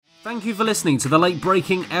Thank you for listening to the Late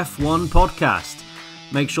Breaking F1 podcast.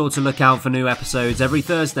 Make sure to look out for new episodes every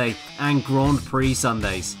Thursday and Grand Prix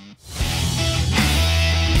Sundays.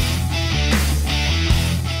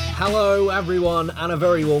 Hello everyone and a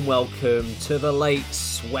very warm welcome to the Late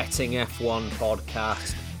Sweating F1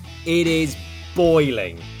 podcast. It is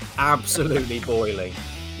boiling, absolutely boiling.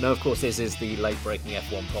 No, of course this is the Late Breaking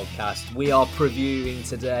F1 podcast. We are previewing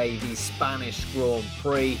today the Spanish Grand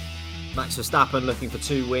Prix. Max Verstappen looking for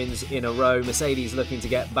 2 wins in a row. Mercedes looking to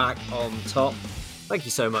get back on top. Thank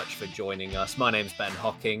you so much for joining us. My name's Ben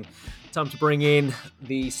Hocking. Time to bring in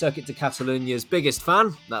the Circuit de Cataluña's biggest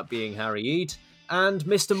fan, that being Harry Eade, and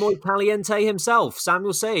Mr. Muy Caliente himself,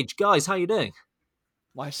 Samuel Sage. Guys, how you doing?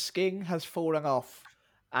 My skin has fallen off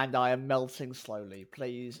and I am melting slowly.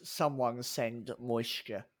 Please, someone send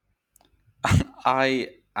moisture. I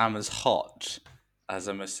am as hot as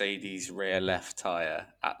a Mercedes rear left tyre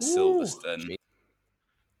at Silverstone.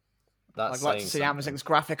 I'd like to see Amazon's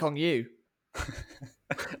graphic on you.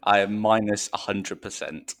 I am minus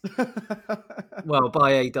 100%. Well,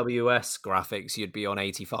 by AWS graphics, you'd be on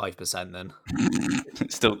 85% then.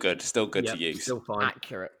 Still good to use. Still fine.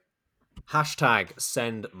 Accurate. Hashtag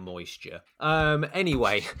send moisture.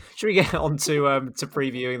 Anyway, should we get on to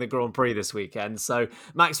previewing the Grand Prix this weekend? So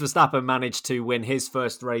Max Verstappen managed to win his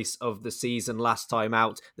first race of the season last time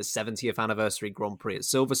out, the 70th anniversary Grand Prix at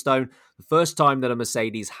Silverstone. The first time that a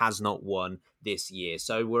Mercedes has not won this year.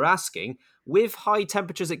 So we're asking, with high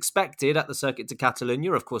temperatures expected at the Circuit de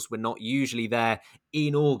Catalunya, of course we're not usually there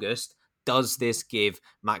in August, does this give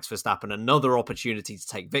Max Verstappen another opportunity to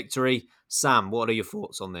take victory? Sam, what are your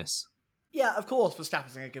thoughts on this? Yeah, of course,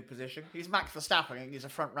 Verstappen's in a good position. He's Max Verstappen and he's a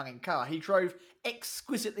front-running car. He drove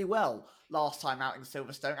exquisitely well last time out in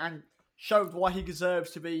Silverstone and showed why he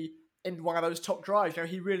deserves to be in one of those top drives. You know,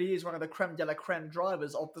 he really is one of the creme de la creme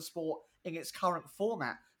drivers of the sport in its current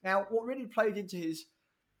format. Now, what really played into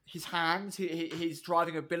his hands, his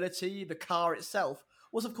driving ability, the car itself,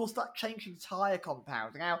 was, of course, that changing tyre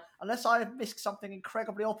compound. Now, unless I have missed something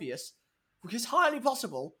incredibly obvious, which is highly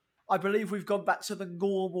possible, I believe we've gone back to the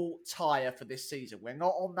normal tyre for this season. We're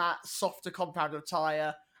not on that softer compound of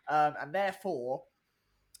tyre, and therefore,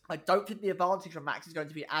 I don't think the advantage from Max is going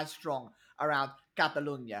to be as strong around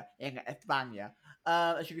Catalunya in España.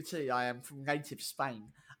 As you can see, I am from native Spain.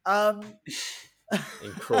 In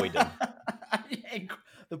Croydon.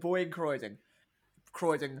 The boy in Croydon.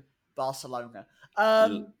 Croydon, Barcelona.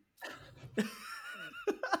 You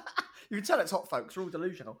can tell it's hot, folks. We're all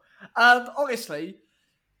delusional. Honestly,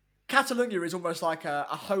 Catalunya is almost like a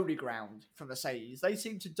holy ground for Mercedes. They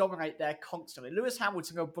seem to dominate there constantly. Lewis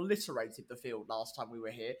Hamilton obliterated the field last time we were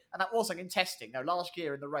here, and that wasn't in testing. No, last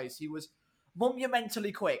year in the race, he was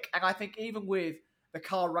monumentally quick, and I think even with the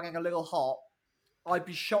car running a little hot, I'd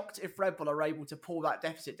be shocked if Red Bull are able to pull that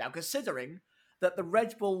deficit down, considering that the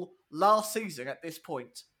Red Bull last season at this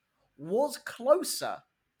point was closer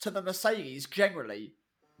to the Mercedes generally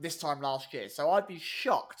this time last year. So I'd be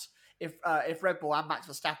shocked if Red Bull and Max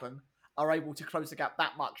Verstappen are able to close the gap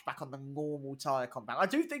that much back on the normal tyre compound. I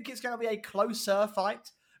do think it's going to be a closer fight,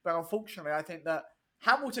 but unfortunately I think that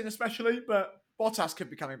Hamilton especially, but Bottas could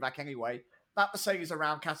be coming back anyway, that Mercedes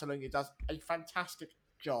around Catalonia does a fantastic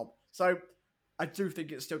job. So I do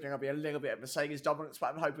think it's still going to be a little bit of Mercedes dominance,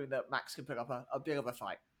 but I'm hoping that Max can pick up a bit of a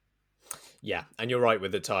fight. Yeah, and you're right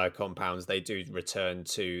with the tyre compounds. They do return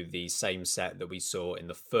to the same set that we saw in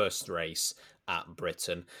the first race at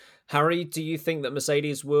Britain. Harry, do you think that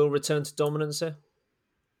Mercedes will return to dominance here?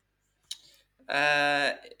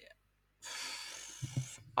 I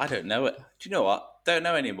don't know. Do you know what? Don't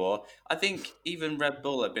know anymore. I think even Red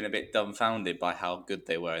Bull have been a bit dumbfounded by how good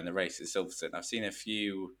they were in the race at Silverstone. I've seen a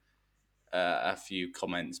few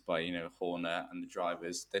comments by Horner and the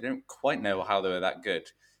drivers. They don't quite know how they were that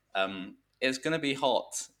good. It's going to be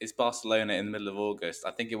hot. It's Barcelona in the middle of August.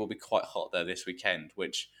 I think it will be quite hot there this weekend,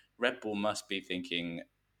 which Red Bull must be thinking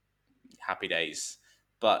happy days.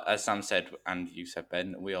 But as Sam said, and you said,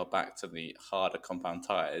 Ben, we are back to the harder compound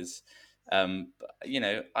tyres. I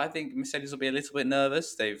think Mercedes will be a little bit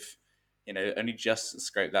nervous. They've, only just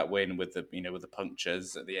scraped that win with the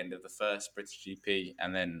punctures at the end of the first British GP,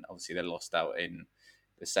 and then obviously they lost out in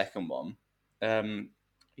the second one.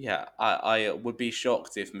 I would be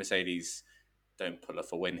shocked if Mercedes don't pull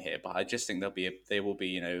off a win here, but I just think they will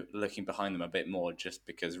be looking behind them a bit more, just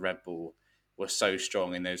because Red Bull were so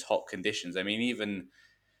strong in those hot conditions. I mean, even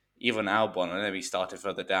Albon, I know he started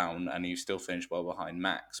further down and he still finished well behind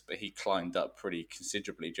Max, but he climbed up pretty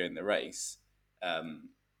considerably during the race. And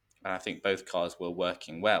I think both cars were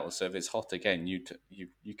working well. So if it's hot again, you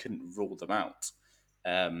couldn't rule them out.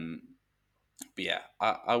 But yeah,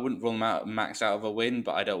 I wouldn't rule Max out of a win,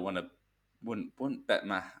 but I don't want to. Wouldn't bet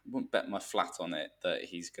my flat on it that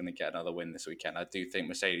he's going to get another win this weekend. I do think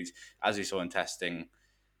Mercedes, as we saw in testing,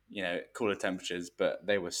 cooler temperatures, but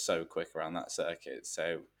they were so quick around that circuit.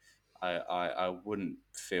 So I wouldn't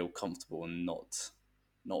feel comfortable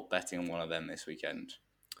not betting on one of them this weekend.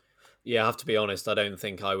 Yeah, I have to be honest. I don't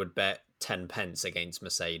think I would bet 10 pence against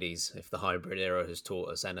Mercedes. If the hybrid era has taught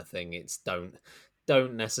us anything, it's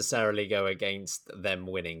don't necessarily go against them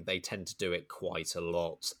winning. They tend to do it quite a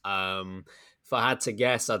lot. If I had to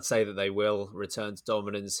guess, I'd say that they will return to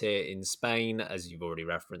dominance here in Spain. As you've already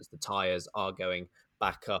referenced, the tyres are going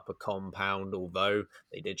back up a compound, although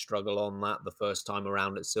they did struggle on that the first time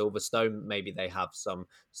around at Silverstone. Maybe they have some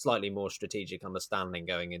slightly more strategic understanding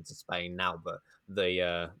going into Spain now that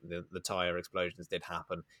the tire explosions did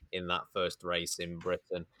happen in that first race in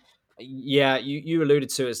Britain. Yeah, you alluded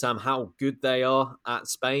to it, Sam, how good they are at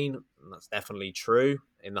Spain. And that's definitely true.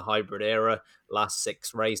 In the hybrid era, last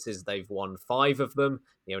 6 races, they've won 5 of them.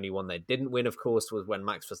 The only one they didn't win, of course, was when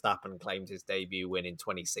Max Verstappen claimed his debut win in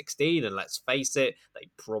 2016. And let's face it, they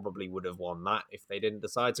probably would have won that if they didn't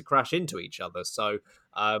decide to crash into each other. So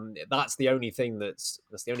that's the only thing that's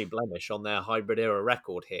the only blemish on their hybrid era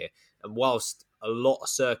record here. And whilst a lot of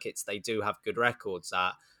circuits they do have good records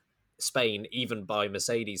at, Spain, even by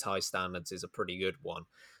Mercedes high standards, is a pretty good one.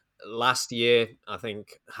 Last year, I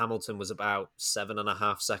think Hamilton was about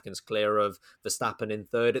 7.5 seconds clear of Verstappen in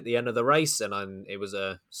third at the end of the race, and it was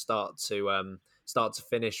a start to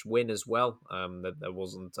finish win as well. There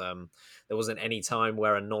wasn't any time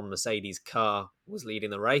where a non Mercedes car was leading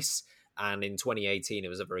the race. And in 2018, it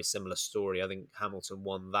was a very similar story. I think Hamilton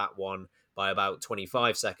won that one by about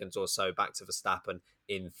 25 seconds or so back to Verstappen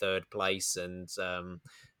in third place.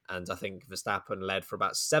 And I think Verstappen led for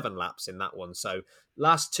about 7 laps in that one. So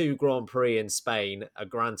last 2 Grand Prix in Spain, a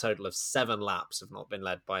grand total of 7 laps have not been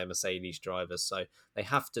led by a Mercedes driver. So they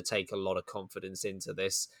have to take a lot of confidence into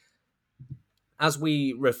this. As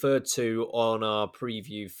we referred to on our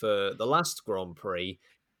preview for the last Grand Prix,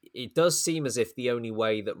 it does seem as if the only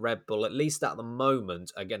way that Red Bull, at least at the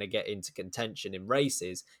moment, are going to get into contention in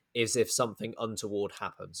races is if something untoward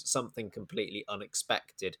happens, something completely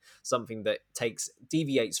unexpected, something that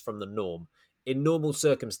deviates from the norm. In normal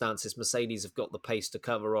circumstances, Mercedes have got the pace to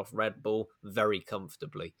cover off Red Bull very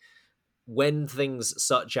comfortably. When things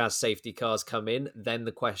such as safety cars come in, then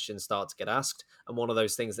the questions start to get asked. And one of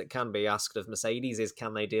those things that can be asked of Mercedes is,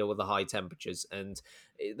 can they deal with the high temperatures? And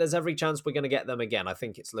there's every chance we're going to get them again. I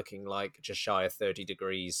think it's looking like just shy of 30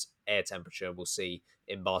 degrees air temperature we'll see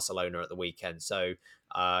in Barcelona at the weekend. So,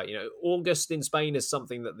 August in Spain is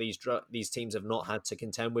something that these teams have not had to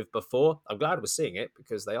contend with before. I'm glad we're seeing it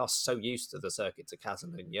because they are so used to the circuit to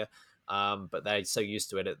Catalonia. But they're so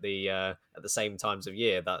used to it at the same times of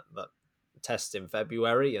year that tests in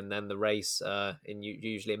February and then the race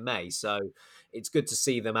usually in May. So it's good to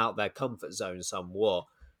see them out their comfort zone somewhat.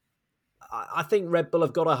 I think Red Bull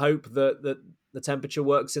have got to hope that the temperature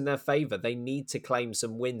works in their favour. They need to claim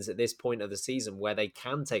some wins at this point of the season where they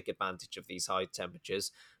can take advantage of these high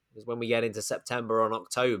temperatures. Because when we get into September or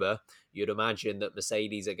October, you'd imagine that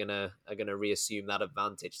Mercedes are gonna reassume that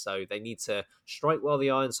advantage. So they need to strike while the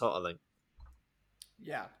iron's hot, I think.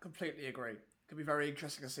 Yeah, completely agree. Could be very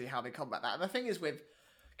interesting to see how they combat that. And the thing is with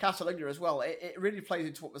Catalonia as well, it really plays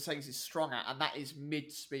into what Mercedes is strong at, and that is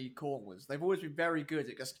mid-speed corners. They've always been very good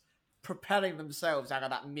at just propelling themselves out of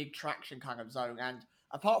that mid-traction kind of zone. And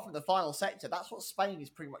apart from the final sector, that's what Spain is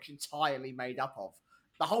pretty much entirely made up of.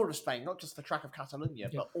 The whole of Spain, not just the track of Catalonia,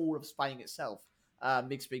 but all of Spain itself,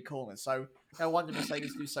 mid-speed corners. So no wonder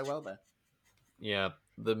Mercedes do so well there. Yeah,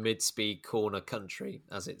 the mid-speed corner country,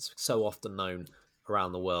 as it's so often known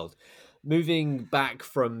around the world. Moving back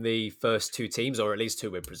from the first 2 teams, or at least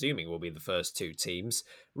who we're presuming will be the first 2 teams,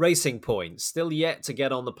 Racing Point still yet to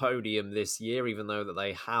get on the podium this year, even though that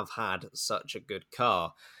they have had such a good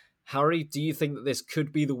car. Harry, do you think that this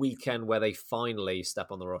could be the weekend where they finally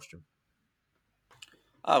step on the rostrum?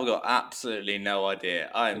 I've got absolutely no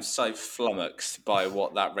idea. I am so flummoxed by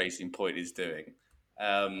what that Racing Point is doing.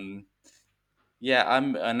 I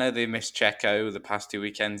know they missed Checo the past 2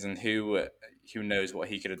 weekends, and who knows what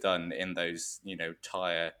he could have done in those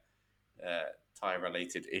tire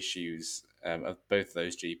related issues of both of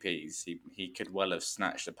those GPs. He could well have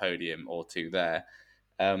snatched a podium or 2 there.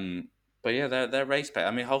 But yeah, their race pace.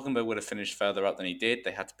 I mean, Hulkenberg would have finished further up than he did.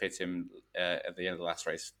 They had to pit him at the end of the last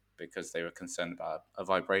race because they were concerned about a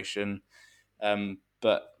vibration.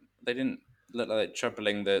 But they didn't look like they're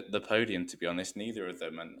troubling the podium, to be honest, neither of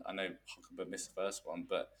them. And I know Hulkenberg missed the first one,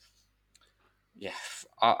 but yeah,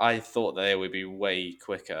 I thought they would be way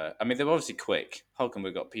quicker. I mean, they were obviously quick.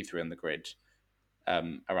 Hulkenberg got P3 on the grid,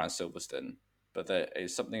 around Silverstone. But there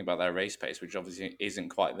is something about their race pace which obviously isn't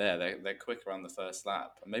quite there. They're quick around the first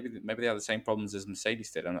lap. Maybe they have the same problems as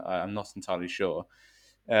Mercedes did. I'm not entirely sure.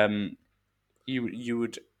 Um, you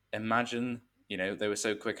would imagine, they were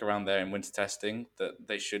so quick around there in winter testing that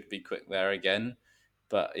they should be quick there again.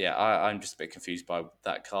 But yeah, I'm just a bit confused by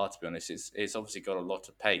that car, to be honest. It's obviously got a lot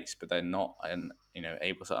of pace, but they're not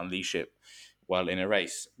able to unleash it well in a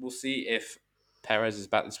race. We'll see if Perez is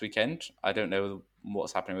back this weekend. I don't know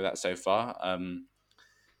what's happening with that so far.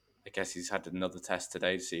 I guess he's had another test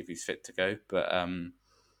today to see if he's fit to go. But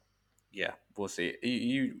yeah, we'll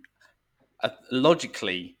see.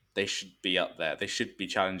 Logically, they should be up there. They should be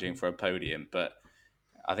challenging for a podium. But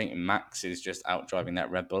I think Max is just out driving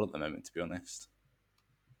that Red Bull at the moment, to be honest.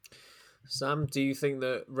 Sam, do you think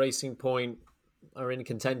that Racing Point are in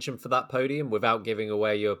contention for that podium without giving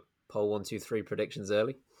away your pole 1, 2, 3 predictions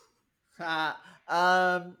early?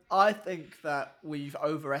 I think that we've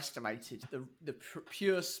overestimated the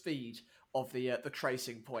pure speed of the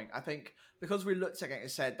Racing Point. I think because we looked at it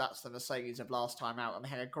and said that's the Mercedes of last time out and they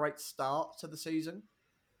had a great start to the season,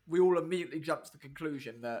 we all immediately jumped to the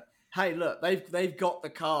conclusion that, hey, look, they've got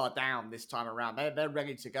the car down this time around. They're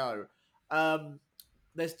ready to go.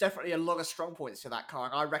 There's definitely a lot of strong points to that car,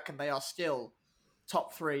 and I reckon they are still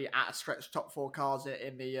top 3 at a stretch, top 4 cars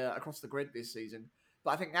in the across the grid this season.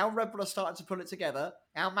 But I think now Red Bull are starting to pull it together.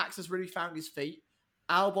 Now Max has really found his feet.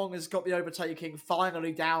 Albon has got the overtaking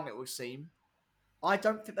finally down, it would seem. I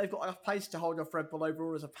don't think they've got enough pace to hold off Red Bull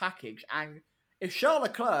overall as a package. And if Charles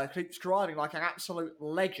Leclerc keeps driving like an absolute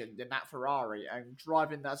legend in that Ferrari and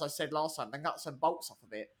driving, as I said last time, the nuts and bolts off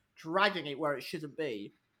of it, dragging it where it shouldn't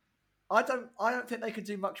be, I don't think they could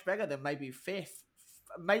do much better than maybe 5th,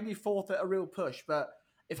 maybe 4th at a real push. But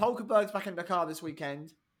if Hulkenberg's back in the car this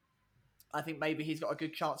weekend, I think maybe he's got a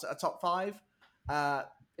good chance at a top 5.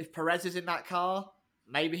 If Perez is in that car,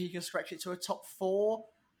 maybe he can stretch it to a top 4.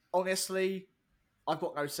 Honestly, I've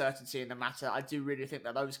got no certainty in the matter. I do really think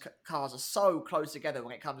that those cars are so close together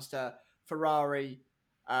when it comes to Ferrari,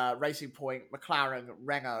 Racing Point, McLaren,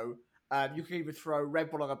 Renault. You can even throw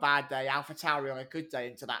Red Bull on a bad day, AlphaTauri on a good day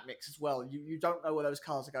into that mix as well. You don't know where those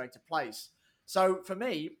cars are going to place. So for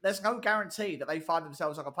me, there's no guarantee that they find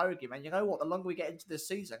themselves on a podium. And you know what? The longer we get into this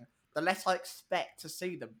season, the less I expect to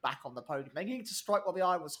see them back on the podium. They needed to strike while the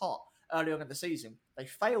iron was hot earlier on in the season. They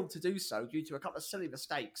failed to do so due to a couple of silly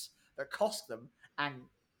mistakes that cost them and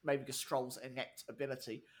maybe just Stroll's inept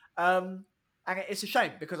ability. And it's a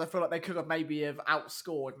shame because I feel like they could have maybe have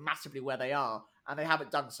outscored massively where they are, and they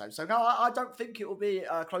haven't done so. So no, I don't think it will be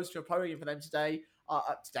close to a podium for them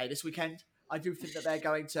this weekend. I do think that they're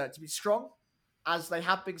going to be strong, as they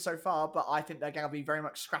have been so far, but I think they're going to be very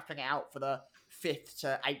much scrapping it out for the 5th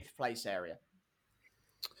to 8th place area.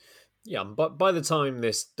 Yeah, but by the time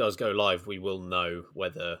this does go live, we will know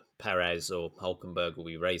whether Perez or Hulkenberg will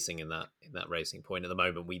be racing in that Racing Point. At the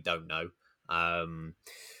moment, we don't know.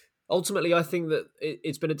 Ultimately, I think that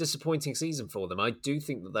it's been a disappointing season for them. I do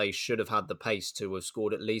think that they should have had the pace to have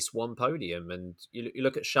scored at least one podium. And you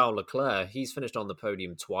look at Charles Leclerc, he's finished on the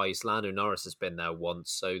podium twice. Lando Norris has been there once.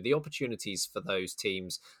 So the opportunities for those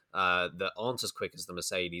teams that aren't as quick as the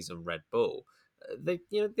Mercedes and Red Bull, the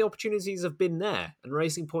opportunities have been there, and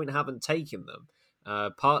Racing Point haven't taken them.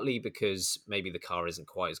 Partly because maybe the car isn't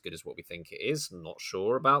quite as good as what we think it is. I'm not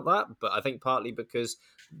sure about that, but I think partly because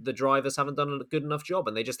the drivers haven't done a good enough job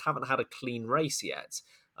and they just haven't had a clean race yet.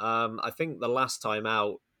 I think the last time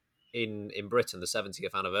out in Britain, the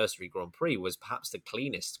 70th anniversary Grand Prix was perhaps the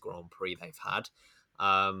cleanest Grand Prix they've had.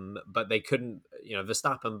 But they couldn't,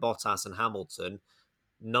 Verstappen, Bottas and Hamilton,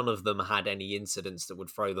 none of them had any incidents that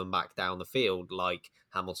would throw them back down the field like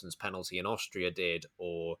Hamilton's penalty in Austria did,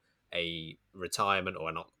 or a retirement or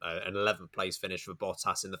an 11th place finish for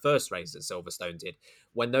Bottas in the first race that Silverstone did.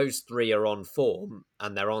 When those 3 are on form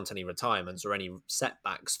and there aren't any retirements or any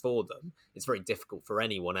setbacks for them, it's very difficult for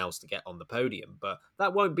anyone else to get on the podium. But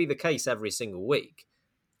that won't be the case every single week.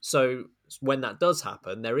 So when that does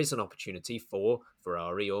happen, there is an opportunity for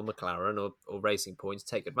Ferrari or McLaren or Racing Point to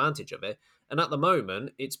take advantage of it. And at the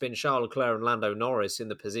moment, it's been Charles Leclerc and Lando Norris in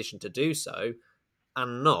the position to do so,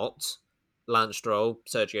 and not Lance Stroll,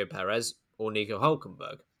 Sergio Perez, or Nico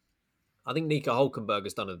Hulkenberg. I think Nico Hulkenberg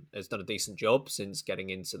has done a decent job since getting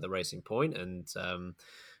into the Racing Point, and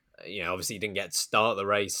obviously he didn't get to start the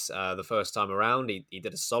race the first time around. He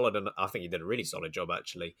did a solid, and I think he did a really solid job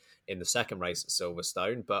actually in the second race at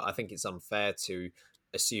Silverstone. But I think it's unfair to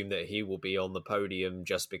assume that he will be on the podium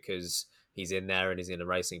just because he's in there and he's in a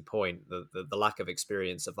Racing Point. The lack of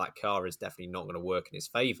experience of that car is definitely not going to work in his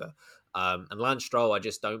favour. And Lance Stroll, I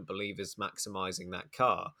just don't believe is maximising that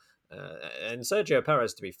car. And Sergio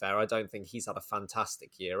Perez, to be fair, I don't think he's had a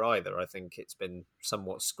fantastic year either. I think it's been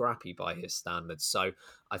somewhat scrappy by his standards. So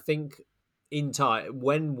I think in time,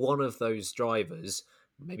 when one of those drivers,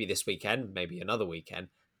 maybe this weekend, maybe another weekend,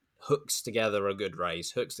 hooks together a good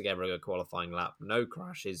race, hooks together a good qualifying lap, no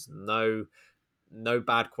crashes, no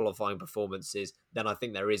bad qualifying performances, then I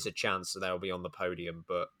think there is a chance that they'll be on the podium.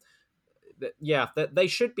 But yeah, they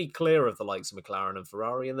should be clear of the likes of McLaren and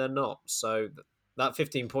Ferrari, and they're not. So that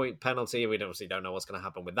 15-point penalty, we obviously don't know what's going to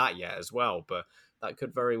happen with that yet as well, but that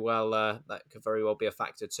could very well be a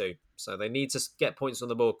factor too. So they need to get points on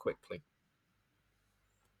the board quickly.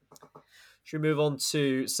 Should we move on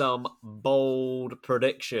to some bold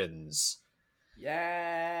predictions?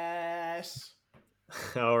 Yes.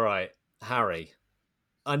 All right, Harry,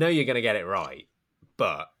 I know you're going to get it right,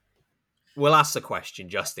 but we'll ask the question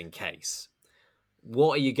just in case.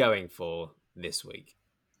 What are you going for this week?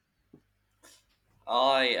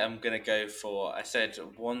 I am going to go for. I said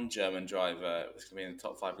one German driver was going to be in the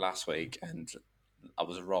top 5 last week, and I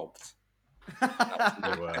was robbed.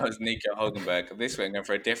 That was Nico Hulkenberg. This week I'm going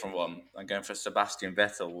for a different one. I'm going for Sebastian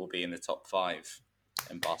Vettel will be in the top 5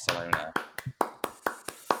 in Barcelona.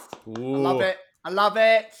 Ooh. I love it. I love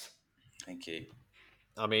it. Thank you.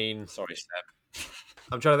 I mean, sorry, Seb.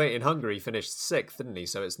 I'm trying to think. In Hungary, he finished 6th, didn't he?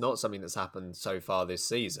 So it's not something that's happened so far this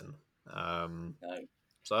season. No.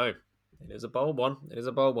 So it is a bold one. It is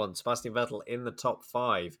a bold one. Sebastian Vettel in the top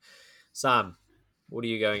 5. Sam, what are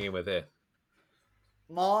you going in with here?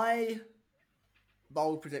 My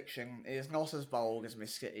bold prediction is not as bold as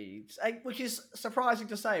Mr. Eves, which is surprising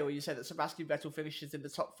to say when you say that Sebastian Vettel finishes in the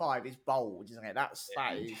top 5 is bold, isn't it? That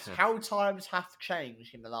is how times have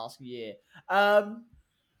changed in the last year.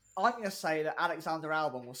 I'm going to say that Alexander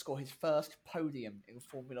Albon will score his first podium in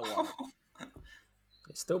Formula 1.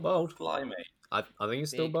 It's still bold. Blimey. I think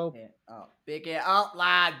it's still bold. Big it up,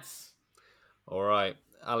 lads. All right.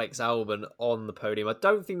 Alex Albon on the podium. I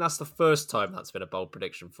don't think that's the first time that's been a bold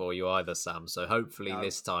prediction for you either, Sam. So hopefully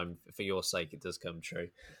this time, for your sake, it does come true.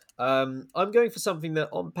 I'm going for something that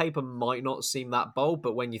on paper might not seem that bold,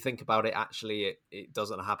 but when you think about it, actually, it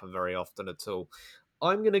doesn't happen very often at all.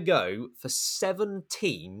 I'm going to go for 7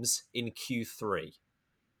 teams in Q3.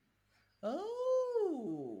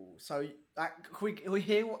 Oh, so can we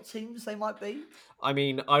hear what teams they might be? I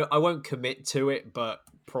mean, I won't commit to it, but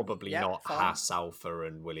probably not fine. Haas, Alfa,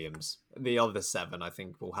 and Williams. The other 7, I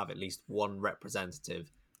think, will have at least one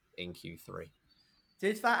representative in Q3.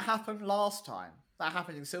 Did that happen last time? That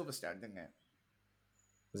happened in Silverstone, didn't it?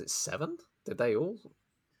 Was it 7? Did they all?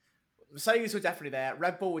 Mercedes were definitely there.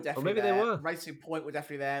 Red Bull were definitely there. Maybe they were. Racing Point were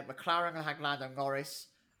definitely there. McLaren had Lando Norris.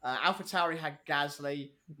 AlphaTauri had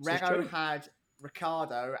Gasly. Renault had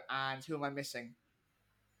Ricciardo. And who am I missing?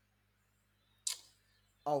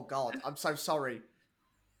 Oh, God. I'm so sorry.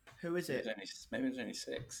 Who is it? Maybe it's only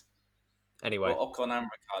 6. Anyway. Well, Ocon and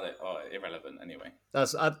Ricciardo are irrelevant anyway.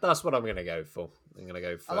 That's what I'm going to go for. I'm going to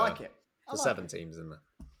go for, I like it. For 7 teams in there.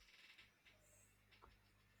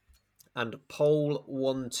 And pole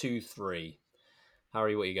 1, 2, 3.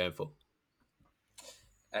 Harry, what are you going for?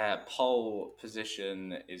 Pole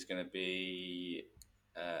position is going to be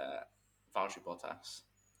Valtteri Bottas.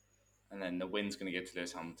 And then the win's going to go to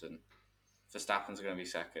Lewis Hamilton. Verstappen's going to be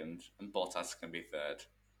 2nd. And Bottas is going to be 3rd.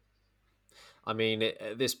 I mean,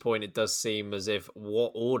 at this point, it does seem as if,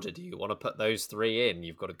 what order do you want to put those 3 in?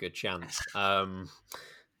 You've got a good chance.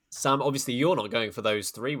 Sam, obviously, you're not going for those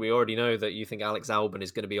 3. We already know that you think Alex Albon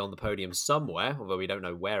is going to be on the podium somewhere, although we don't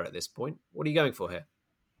know where at this point. What are you going for here?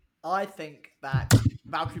 I think that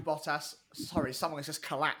Valtteri Bottas... Sorry, someone has just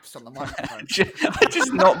collapsed on the microphone. I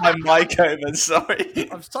just knocked my mic over, sorry.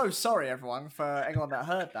 I'm so sorry, everyone, for anyone that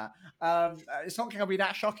heard that. It's not going to be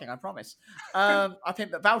that shocking, I promise. I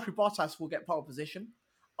think that Valtteri Bottas will get pole position.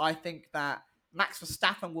 I think that Max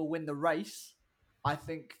Verstappen will win the race. I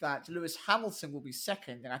think that Lewis Hamilton will be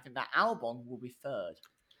 2nd, and I think that Albon will be 3rd.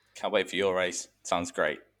 Can't wait for your race. Sounds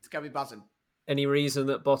great. It's going to be buzzing. Any reason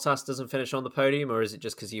that Bottas doesn't finish on the podium, or is it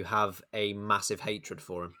just because you have a massive hatred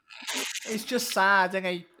for him? It's just sad, and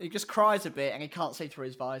he just cries a bit, and he can't see through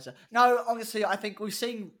his visor. No, honestly, I think we've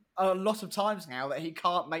seen a lot of times now that he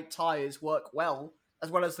can't make tyres work well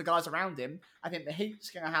as the guys around him. I think the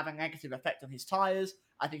heat's going to have a negative effect on his tyres.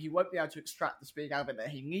 I think he won't be able to extract the speed out of it that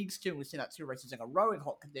he needs to. We've seen that 2 races in a row in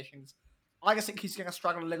hot conditions. I just think he's going to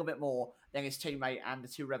struggle a little bit more than his teammate and the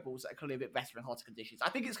 2 Red Bulls that are clearly a bit better in hotter conditions.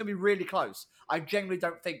 I think it's going to be really close. I genuinely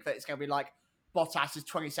don't think that it's going to be like Bottas is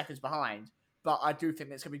 20 seconds behind, but I do think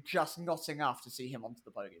that it's going to be just not enough to see him onto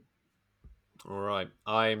the podium. All right.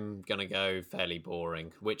 I'm going to go fairly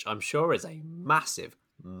boring, which I'm sure is a massive,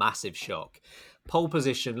 Massive shock. Pole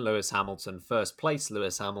position, Lewis Hamilton. First place,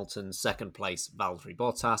 Lewis Hamilton. Second place, Valtteri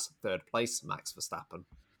Bottas. Third place, Max Verstappen.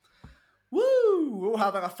 Woo! We're all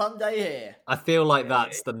having a fun day here. I feel like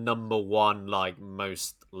that's the number one,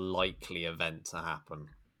 most likely event to happen.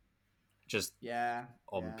 Just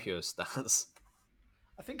on pure stats.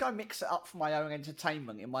 I think I mix it up for my own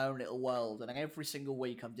entertainment in my own little world, and then every single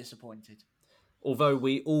week I'm disappointed. Although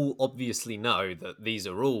we all obviously know that these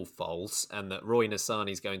are all false and that Roy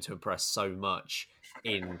Nassani is going to impress so much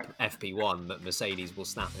in FP1 that Mercedes will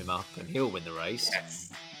snap him up and he'll win the race.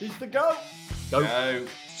 Yes. He's the GOAT! Go!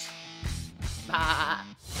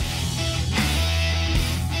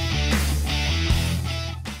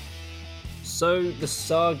 So the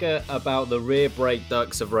saga about the rear brake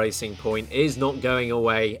ducts of Racing Point is not going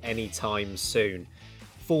away anytime soon.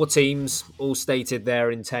 4 teams all stated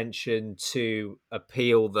their intention to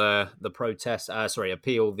appeal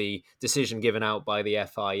appeal the decision given out by the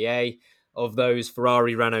FIA. Of those,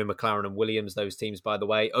 Ferrari, Renault, McLaren and Williams, those teams, by the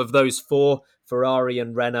way, of those 4, Ferrari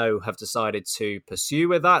and Renault have decided to pursue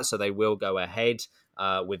with that, so they will go ahead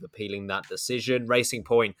with appealing that decision. Racing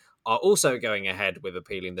Point are also going ahead with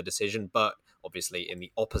appealing the decision, but obviously in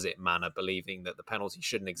the opposite manner, believing that the penalty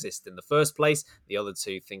shouldn't exist in the first place. The other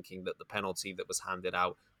 2 thinking that the penalty that was handed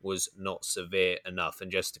out was not severe enough.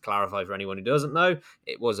 And just to clarify for anyone who doesn't know,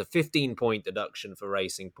 it was a 15-point deduction for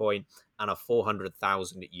Racing Point and a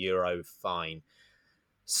 €400,000 fine.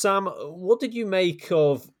 Sam, what did you make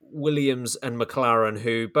of Williams and McLaren,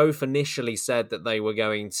 who both initially said that they were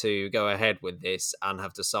going to go ahead with this and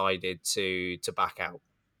have decided to back out?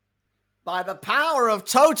 By the power of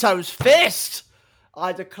Toto's fist,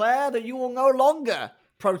 I declare that you will no longer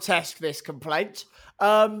protest this complaint.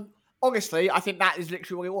 Honestly, I think that is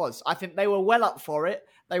literally what it was. I think they were well up for it.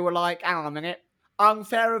 They were like, hang on a minute,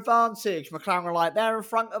 unfair advantage. McLaren were like, they're in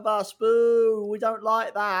front of us. Boo, we don't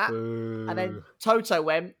like that. Boo. And then Toto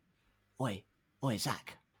went, oi,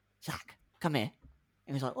 Zach, come here.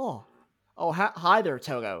 And he's like, oh, hi there,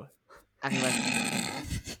 Toto. And he went,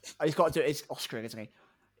 he's got to do it. It's Austrian, isn't he?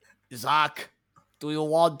 Zach, do you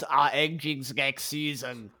want our engines next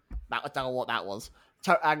season? I don't know what that was.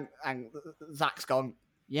 And Zach's gone,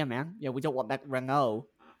 yeah, man. Yeah, we don't want that Renault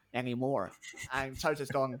anymore. And Toto's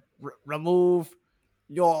gone, remove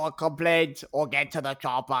your complaint or get to the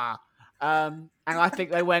chopper. And I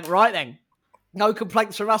think they went, right then. No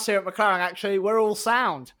complaints from us here at McLaren, actually. We're all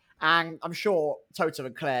sound. And I'm sure Toto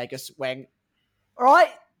and Claire just went, all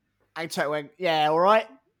right. And Toto went, yeah, all right.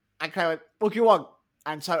 And Claire went, what do you want?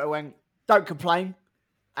 And Toto went, don't complain.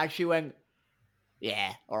 And she went,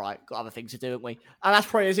 yeah, all right, got other things to do, haven't we? And that's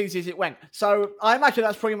probably as easy as it went. So I imagine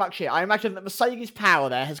that's pretty much it. I imagine that Mercedes' power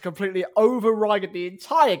there has completely overridden the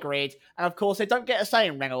entire grid. And of course, they don't get a say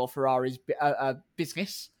in Renault or Ferrari's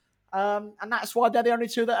business. And that's why they're the only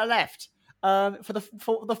 2 that are left. For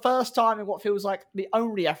the first time in what feels like the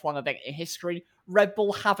only F1 event in history, Red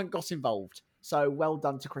Bull haven't got involved. So well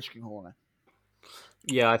done to Christian Horner.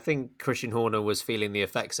 Yeah, I think Christian Horner was feeling the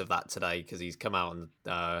effects of that today because he's come out and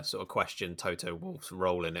sort of questioned Toto Wolff's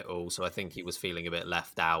role in it all. So I think he was feeling a bit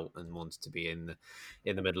left out and wanted to be in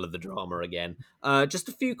the middle of the drama again. Just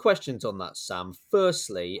a few questions on that, Sam.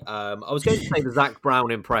 Firstly, I was going to say the Zach Brown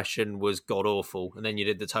impression was god-awful, and then you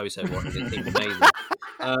did the Toto one and it seemed amazing.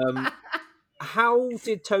 How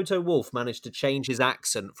did Toto Wolff manage to change his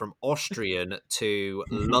accent from Austrian to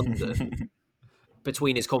London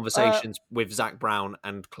between his conversations with Zach Brown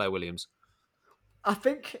and Claire Williams? I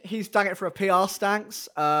think he's done it for a PR stance.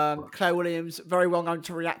 Claire Williams, very well known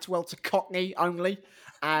to react well to Cockney only.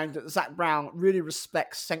 And Zach Brown really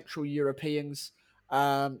respects Central Europeans.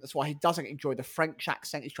 That's why he doesn't enjoy the French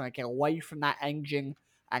accent. He's trying to get away from that engine.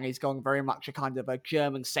 And he's going very much a kind of a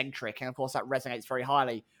German-centric. And of course, that resonates very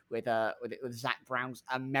highly with Zach Brown's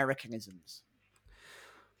Americanisms.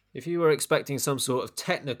 If you were expecting some sort of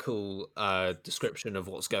technical description of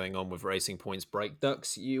what's going on with Racing Point's brake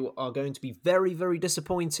ducts, you are going to be very, very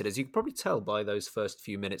disappointed, as you can probably tell by those first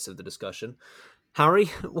few minutes of the discussion. Harry,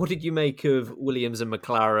 what did you make of Williams and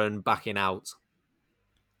McLaren backing out?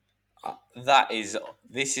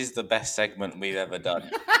 This is the best segment we've ever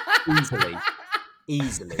done.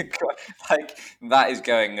 Easily. Like, that is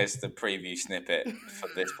going as the preview snippet for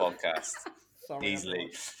this podcast. Sorry,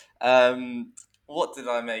 easily. What did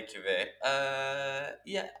I make of it?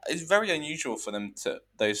 Yeah, it's very unusual for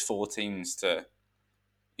those 4 teams to.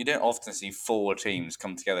 You don't often see 4 teams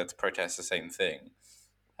come together to protest the same thing.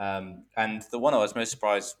 And the one I was most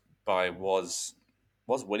surprised by was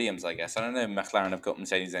Williams, I guess. I don't know if McLaren have got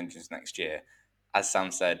Mercedes engines next year. As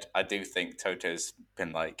Sam said, I do think Toto's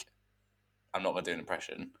been like, I'm not going to do an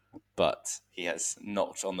impression. but he has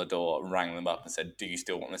knocked on the door, rang them up, and said, "Do you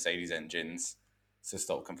still want Mercedes engines? So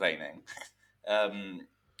stop complaining." um,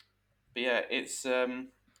 but yeah, it's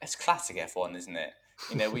classic F1, isn't it?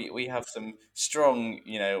 We have some strong,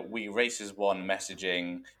 we racers one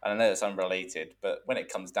messaging, and I know it's unrelated, but when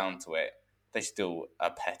it comes down to it, they still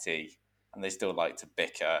are petty, and they still like to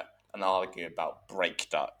bicker and argue about brake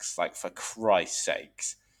ducts. Like, for Christ's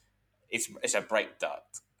sakes, it's a brake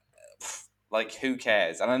duct. Like, who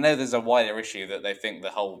cares? And I know there's a wider issue that they think the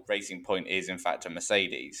whole Racing Point is in fact a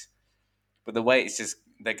Mercedes, but the way it's just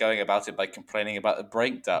they're going about it by complaining about the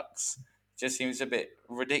brake ducts just seems a bit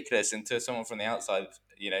ridiculous. And to someone from the outside,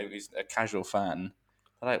 who's a casual fan,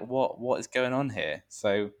 they're like, what is going on here?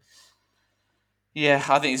 So yeah,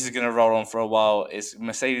 I think this is going to roll on for a while. It's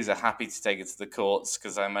Mercedes are happy to take it to the courts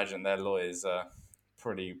because I imagine their lawyers are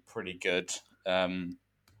pretty good.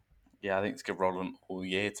 Yeah, I think it's going to roll on all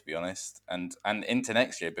year, to be honest, and into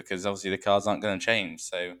next year, because obviously the cars aren't going to change.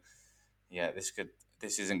 So yeah,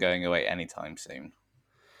 this isn't going away anytime soon.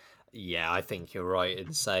 Yeah, I think you're right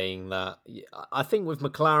in saying that. I think with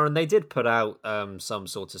McLaren, they did put out some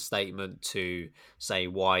sort of statement to say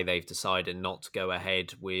why they've decided not to go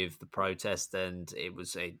ahead with the protest, and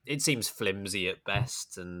it seems flimsy at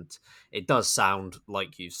best, and it does sound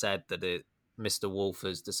like you said that Mr. Wolf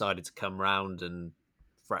has decided to come round and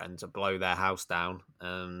threaten to blow their house down,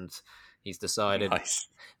 and he's decided. Nice.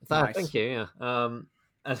 Thank you. Yeah.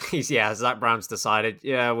 And Zach Brown's decided,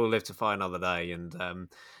 yeah, we'll live to fight another day and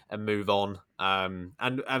move on.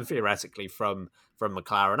 And theoretically, from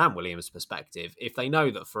McLaren and Williams' perspective, if they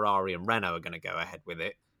know that Ferrari and Renault are going to go ahead with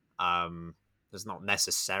it, there's not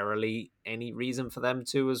necessarily any reason for them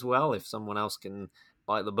to as well. If someone else can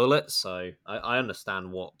bite the bullet, so I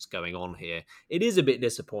understand what's going on here. It is a bit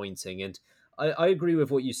disappointing, and I agree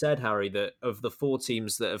with what you said, Harry, that of the four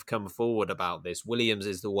teams that have come forward about this, Williams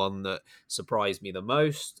is the one that surprised me the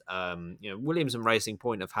most. Williams and Racing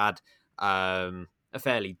Point have had a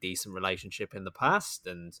fairly decent relationship in the past,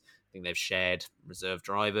 and I think they've shared reserve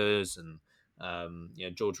drivers, and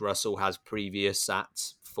George Russell has previous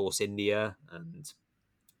at Force India, and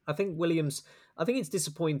I think it's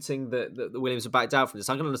disappointing that the Williams have backed out from this.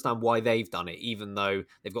 I can understand why they've done it, even though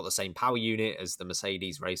they've got the same power unit as the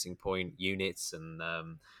Mercedes Racing Point units, and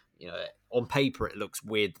on paper it looks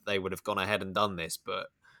weird that they would have gone ahead and done this. But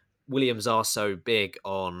Williams are so big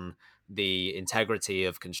on the integrity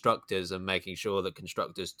of constructors and making sure that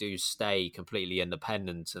constructors do stay completely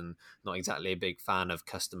independent, and not exactly a big fan of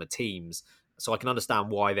customer teams. So I can understand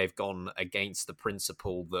why they've gone against the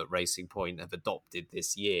principle that Racing Point have adopted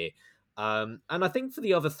this year. And I think for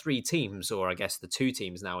the other three teams, or I guess the two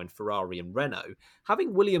teams now in Ferrari and Renault,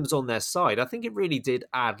 having Williams on their side, I think it really did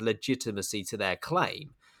add legitimacy to their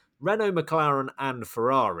claim. Renault, McLaren, and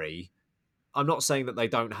Ferrari, I'm not saying that they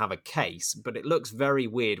don't have a case, but it looks very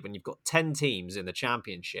weird when you've got 10 teams in the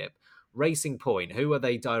championship. Racing Point, who are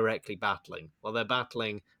they directly battling? Well, they're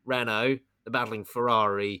battling Renault, they're battling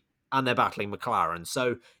Ferrari, and they're battling McLaren.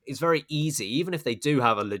 So it's very easy, even if they do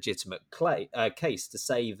have a legitimate case, to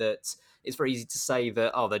say that it's very easy to say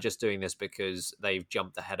that, oh, they're just doing this because they've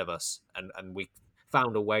jumped ahead of us, and we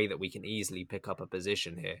found a way that we can easily pick up a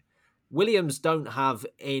position here. Williams don't have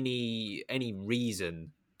any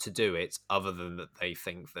reason to do it other than that they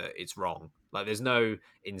think that it's wrong. Like, there's no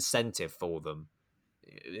incentive for them.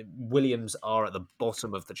 Williams are at the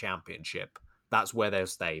bottom of the championship. That's where they'll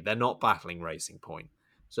stay. They're not battling Racing Point.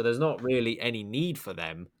 So there's not really any need for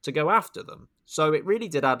them to go after them. So it really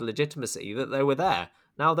did add legitimacy that they were there.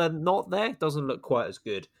 Now they're not there, doesn't look quite as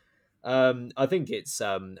good. I think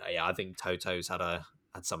I think Toto's had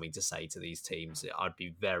something to say to these teams. I'd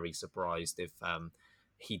be very surprised if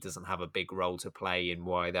he doesn't have a big role to play in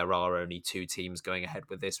why there are only two teams going ahead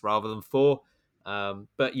with this rather than four.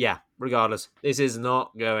 But yeah, regardless, this is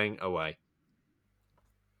not going away.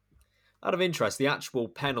 Out of interest, the actual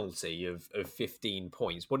penalty of 15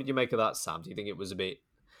 points, what did you make of that, Sam? Do you think it was a bit...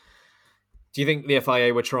 Do you think the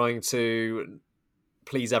FIA were trying to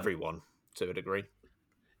please everyone to a degree?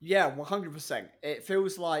 Yeah, 100%. It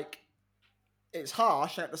feels like it's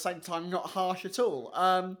harsh and at the same time not harsh at all.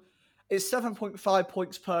 It's 7.5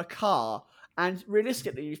 points per car. And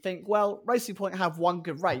realistically, you think, well, Racing Point have one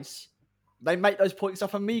good race. They make those points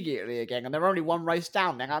up immediately again, and they're only one race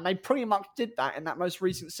down now. And they pretty much did that in that most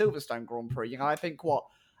recent Silverstone Grand Prix. I think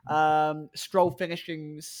Stroll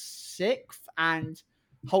finishing 6th and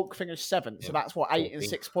Hulk finished 7th. So that's 8 and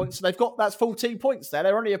 6 points. So that's 14 points there.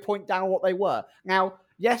 They're only a point down what they were. Now,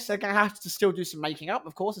 yes, they're going to have to still do some making up.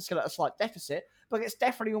 Of course, it's still at a slight deficit, but it's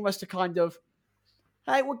definitely almost a kind of,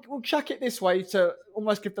 hey, we'll chuck it this way to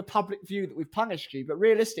almost give the public view that we've punished you. But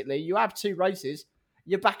realistically, you have two races.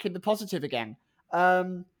 you're back in the positive again.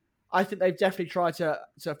 I think they've definitely tried to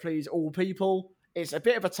please all people. It's a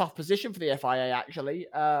bit of a tough position for the FIA actually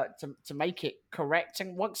to make it correct.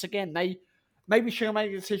 And once again, they maybe should have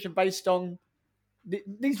made a decision based on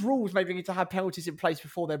these rules. Maybe need to have penalties in place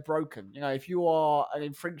before they're broken. You know, if you are an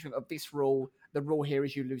infringement of this rule, the rule here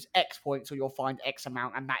is you lose X points or you're fined X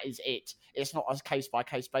amount, and that is it. It's not a case by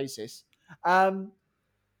case basis.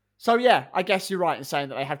 So yeah, I guess you're right in saying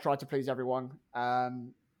that they have tried to please everyone.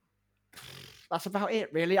 That's about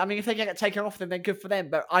it, really. I mean, if they get it taken off them, then good for them.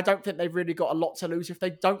 But I don't think they've really got a lot to lose if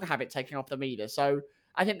they don't have it taken off them either. So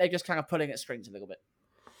I think they're just kind of pulling at strings a little bit.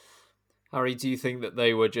 Harry, do you think that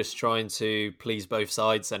they were just trying to please both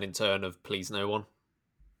sides and in turn have pleased no one?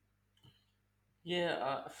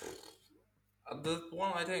 Yeah, the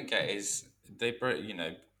one I don't get is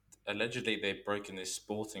allegedly they've broken this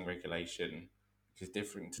sporting regulation, which is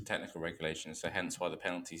different to technical regulations, so hence why the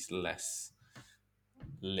penalty's less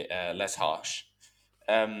harsh.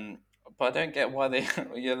 But I don't get why they're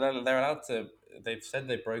allowed to. They've said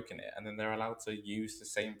they've broken it, and then they're allowed to use the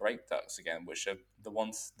same brake ducts again, which are the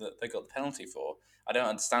ones that they got the penalty for. I don't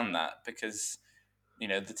understand that because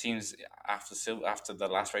the teams after the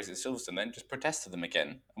last race at Silverstone then just protested them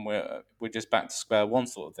again, and we're just back to square one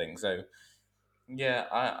sort of thing. So yeah,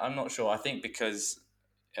 I'm not sure. I think because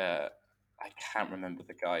I can't remember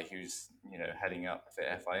the guy who's heading up the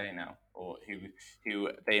FIA now, or who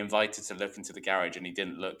they invited to look into the garage, and he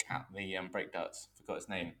didn't look at the brake ducts. Forgot his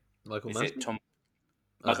name. Michael Is Masi? it Tom?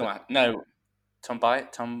 Okay. No, Tom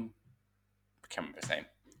Byatt. Tom. I can't remember his name.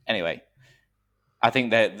 Anyway, I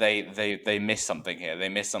think that they missed something here. They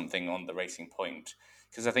missed something on the Racing Point,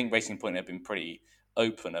 because I think Racing Point have been pretty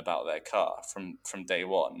open about their car from day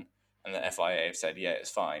one, and the FIA have said, yeah,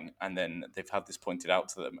 it's fine. And then they've had this pointed out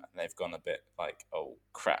to them, and they've gone a bit like, oh,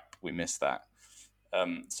 crap, we missed that.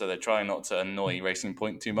 So they're trying not to annoy Racing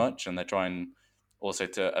Point too much, and they're trying also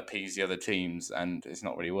to appease the other teams, and it's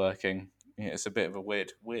not really working. Yeah, it's a bit of a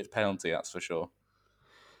weird penalty, that's for sure.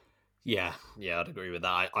 Yeah, I'd agree with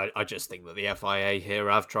that. I just think that the FIA here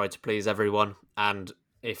have tried to please everyone, and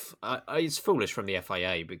if it's foolish from the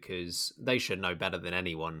FIA because they should know better than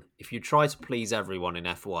anyone. If you try to please everyone in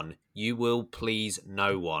F1, you will please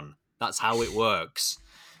no one. That's how it works.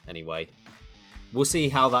 Anyway, we'll see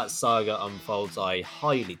how that saga unfolds. I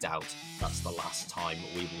highly doubt that's the last time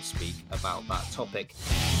we will speak about that topic.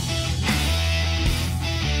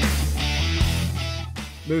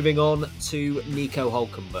 Moving on to Nico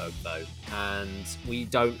Hülkenberg, though, and we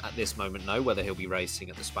don't at this moment know whether he'll be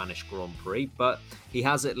racing at the Spanish Grand Prix, but he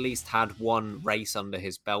has at least had one race under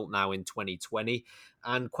his belt now in 2020,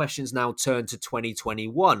 and questions now turn to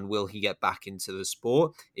 2021. Will he get back into the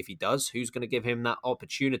sport? If he does, who's going to give him that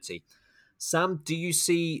opportunity? Sam, do you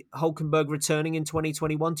see Hülkenberg returning in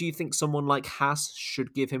 2021? Do you think someone like Haas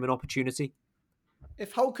should give him an opportunity?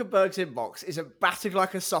 If Hulkenberg's inbox isn't battered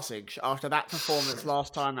like a sausage after that performance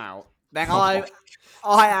last time out, then I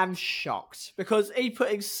am shocked because he put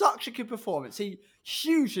in such a good performance. He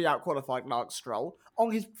hugely outqualified Lance Stroll on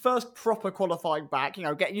his first proper qualifying back.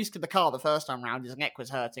 Getting used to the car the first time round, his neck was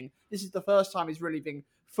hurting. This is the first time he's really been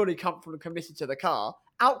fully comfortable and committed to the car.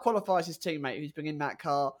 Outqualifies his teammate who's been in that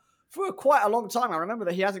car for quite a long time. I remember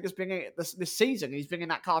that he hasn't just been in it this season. He's been in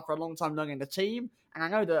that car for a long time, learning the team. And I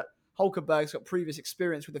know that Hulkenberg's got previous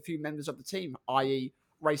experience with a few members of the team, i.e.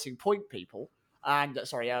 Racing Point people, and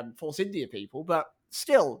Force India people, but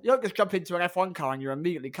still, you don't just jump into an F1 car and you're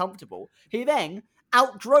immediately comfortable. He then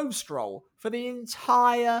outdrove Stroll for the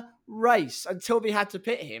entire race until they had to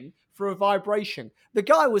pit him for a vibration. The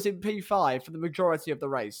guy was in P5 for the majority of the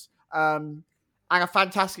race, and a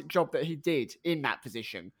fantastic job that he did in that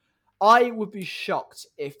position. I would be shocked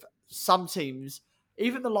if some teams,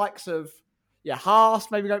 even the likes of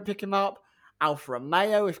Haas, maybe don't pick him up. Alfa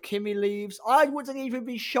Romeo, if Kimi leaves. I wouldn't even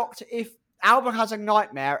be shocked if Albon has a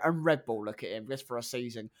nightmare and Red Bull look at him just for a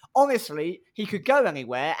season. Honestly, he could go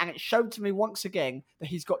anywhere, and it showed to me once again that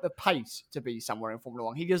he's got the pace to be somewhere in Formula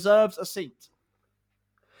 1. He deserves a seat.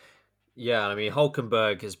 Yeah, I mean,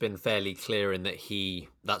 Hulkenberg has been fairly clear in that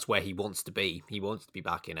that's where he wants to be. He wants to be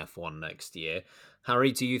back in F1 next year.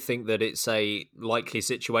 Harry, do you think that it's a likely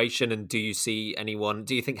situation, and do you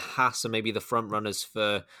think Haas are maybe the front runners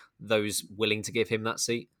for those willing to give him that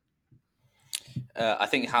seat? I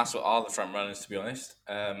think Haas are the front runners, to be honest.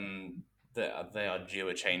 They are due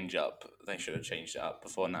a change up. They should have changed it up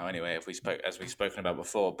before now anyway, as we've spoken about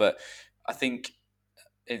before. But I think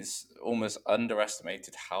it's almost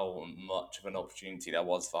underestimated how much of an opportunity that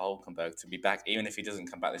was for Hulkenberg to be back, even if he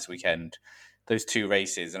doesn't come back this weekend. Those two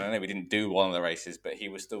races, and I know we didn't do one of the races, but he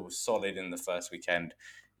was still solid in the first weekend.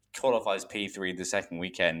 qualifies P3 the second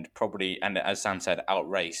weekend, probably, and as Sam said,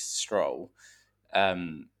 outraced Stroll.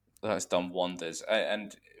 That's done wonders,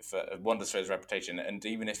 and for wonders for his reputation. And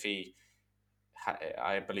even if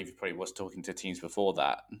I believe he probably was talking to teams before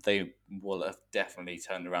that, they will have definitely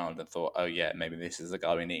turned around and thought, oh yeah, maybe this is the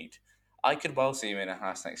guy we need. I could well see him in a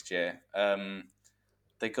Haas next year.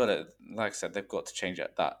 They got to, like I said, they've got to change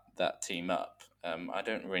that team up. I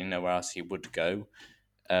don't really know where else he would go.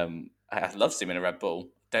 I'd love to see him in a Red Bull.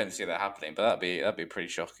 Don't see that happening, but that'd be a pretty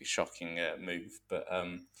shocking move. But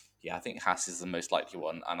yeah, I think Haas is the most likely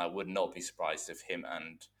one, and I would not be surprised if him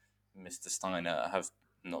and Mr. Steiner have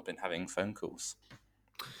not been having phone calls.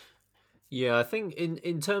 Yeah, I think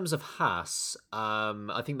in terms of Haas,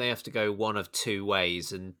 I think they have to go one of two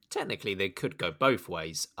ways, and technically they could go both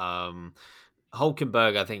ways.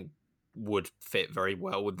 Hulkenberg, I think, would fit very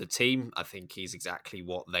well with the team. I think he's exactly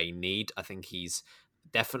what they need. I think he's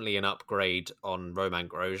definitely an upgrade on Roman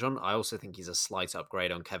Grosjean. I also think he's a slight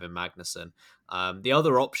upgrade on Kevin Magnussen. The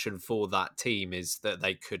other option for that team is that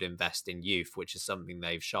they could invest in youth, which is something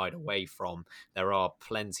they've shied away from. There are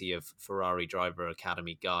plenty of Ferrari Driver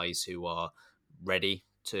Academy guys who are ready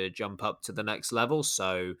to jump up to the next level.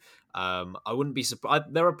 So I wouldn't be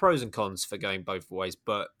surprised. There are pros and cons for going both ways,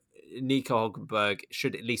 but Nico Hulkenberg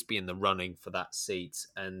should at least be in the running for that seat.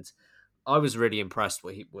 And I was really impressed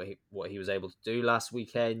what he was able to do last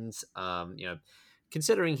weekend.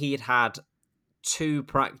 Considering he had 2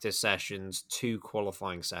 practice sessions, 2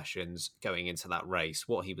 qualifying sessions going into that race,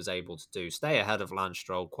 what he was able to do, stay ahead of Lance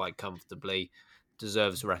Stroll quite comfortably,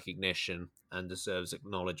 deserves recognition and deserves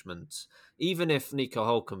acknowledgement. Even if Nico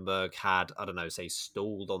Hulkenberg had, I don't know, say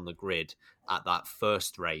stalled on the grid at that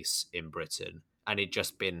first race in Britain and he'd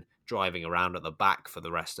just been driving around at the back for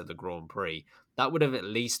the rest of the Grand Prix, that would have at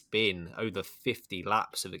least been over 50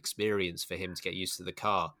 laps of experience for him to get used to the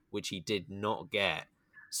car, which he did not get.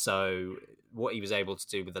 So what he was able to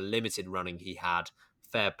do with the limited running he had,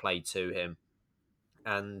 fair play to him.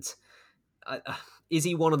 And is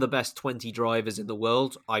he one of the best 20 drivers in the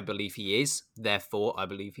world? I believe he is. Therefore, I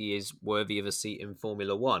believe he is worthy of a seat in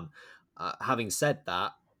Formula One. Having said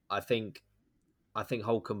that, I think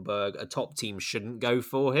Hulkenberg, a top team shouldn't go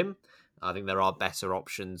for him. I think there are better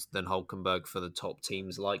options than Hulkenberg for the top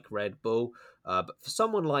teams like Red Bull. But for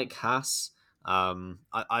someone like Haas,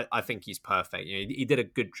 I think he's perfect. He did a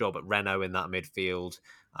good job at Renault in that midfield,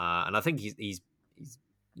 and I think he's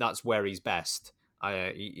that's where he's best.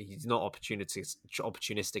 He's not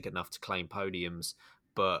opportunistic enough to claim podiums,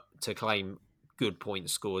 but to claim good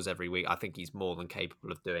point scores every week, I think he's more than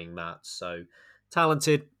capable of doing that. So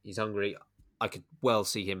talented, he's hungry. I could well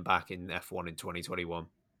see him back in F1 in 2021.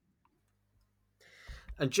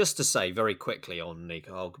 And just to say very quickly on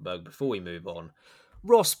Nico Hulkenberg before we move on,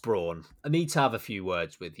 Ross Brawn, I need to have a few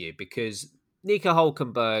words with you because Nico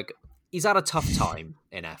Hulkenberg, he's had a tough time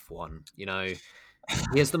in F1.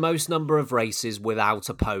 He has the most number of races without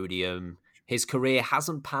a podium. His career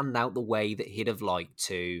hasn't panned out the way that he'd have liked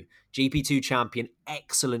to. GP2 champion,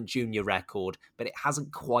 excellent junior record, but it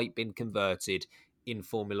hasn't quite been converted in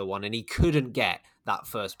Formula One, and he couldn't get that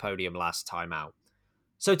first podium last time out.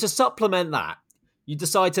 So to supplement that, you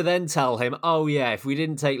decide to then tell him, oh yeah, if we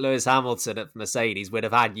didn't take Lewis Hamilton at Mercedes, we'd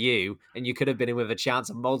have had you, and you could have been in with a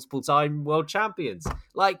chance of multiple-time world champions.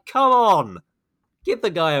 Like, come on! Give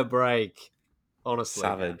the guy a break. Honestly.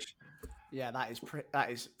 Savage. Yeah, that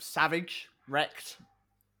is savage, wrecked,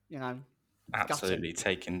 Absolutely gutting.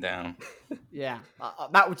 taken down. Yeah,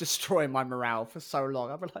 that would destroy my morale for so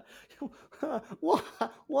long. I'd be like,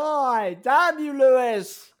 why? Damn you,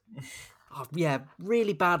 Lewis! Oh, yeah,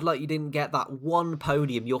 really bad luck you didn't get that one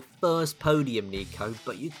podium, your first podium, Nico,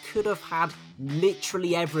 but you could have had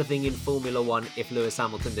literally everything in Formula One if Lewis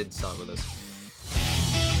Hamilton didn't start with us.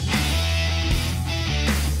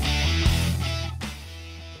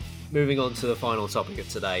 Moving on to the final topic of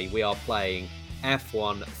today, we are playing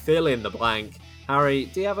F1 Fill in the Blank. Harry,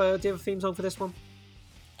 do you have a theme song for this one?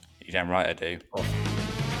 You're damn right I do. Oh.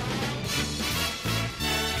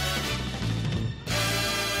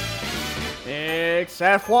 It's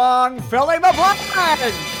F1 Filling the Blank!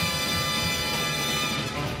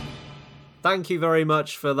 Thank you very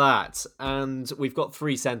much for that. And we've got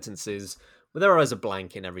 3 sentences, but there is a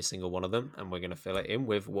blank in every single one of them, and we're going to fill it in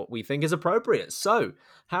with what we think is appropriate. So,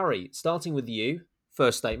 Harry, starting with you,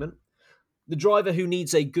 first statement. The driver who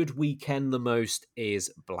needs a good weekend the most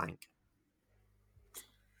is blank.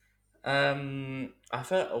 I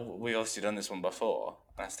thought we obviously done this one before,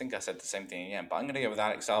 and I think I said the same thing again, but I'm going to go with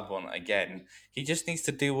Alex Albon again. He just needs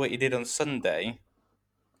to do what he did on Sunday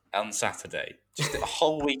and Saturday. Just a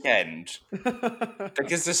whole weekend.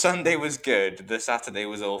 Because the Sunday was good, the Saturday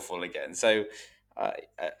was awful again. So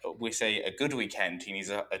we say a good weekend. He needs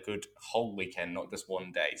a good whole weekend, not just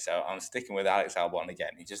one day. So I'm sticking with Alex Albon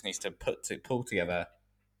again. He just needs to pull together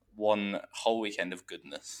one whole weekend of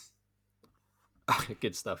goodness.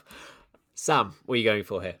 Good stuff. Sam, what are you going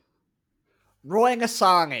for here? Roy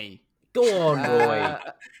Ngasani. Go on, Roy.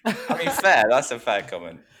 I mean, fair. That's a fair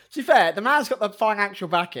comment. To be fair, the man's got the financial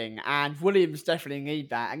backing, and Williams definitely need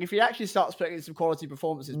that. And if he actually starts putting in some quality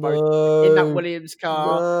performances, both in that Williams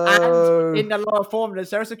car and in the lower formulas,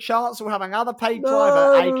 there is a chance we'll have another paid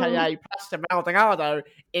driver, aka Pastor Maldonado,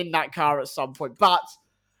 in that car at some point. But,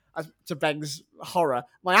 to Ben's horror,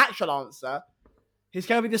 my actual answer is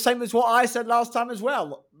going to be the same as what I said last time as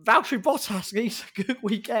well. Valtteri Bottas needs a good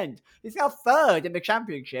weekend. He's now third in the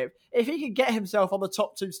championship. If he can get himself on the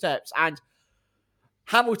top two steps and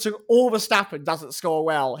Hamilton or Verstappen doesn't score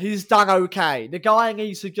well, he's done okay. The guy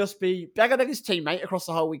needs to just be better than his teammate across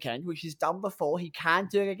the whole weekend, which he's done before. He can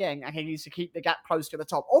do it again, and he needs to keep the gap close to the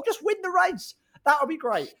top. Or just win the race. That would be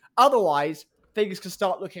great. Otherwise, things can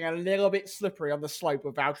start looking a little bit slippery on the slope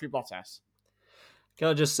of Valtteri Bottas. Can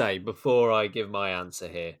I just say, before I give my answer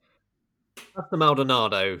here, Pastor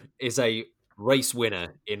Maldonado is a race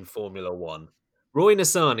winner in Formula One. Roy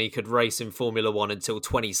Nissany could race in Formula One until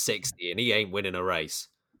 2060, and he ain't winning a race.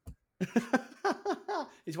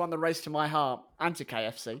 He's won the race to my heart and to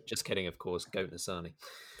KFC. Just kidding, of course. Go Nissany.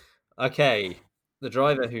 Okay, the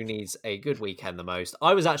driver who needs a good weekend the most.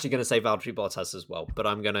 I was actually going to say Valtteri Bottas as well, but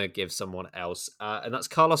I'm going to give someone else, and that's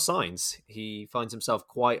Carlos Sainz. He finds himself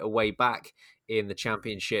quite a way back in the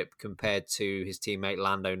championship compared to his teammate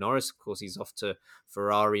Lando Norris. Of course, he's off to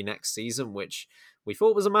Ferrari next season, which we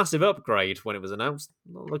thought was a massive upgrade when it was announced.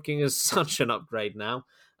 Not looking as such an upgrade now.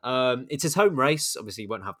 It's his home race. Obviously, he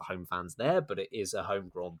won't have the home fans there, but it is a home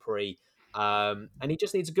Grand Prix. And he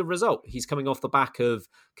just needs a good result. He's coming off the back of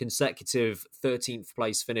consecutive 13th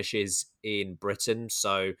place finishes in Britain,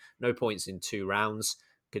 so no points in 2 rounds.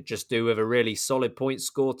 Could just do with a really solid point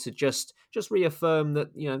score to just reaffirm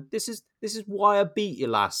that, you know, this is why I beat you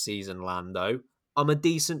last season, Lando. I'm a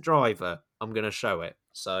decent driver. I'm going to show it.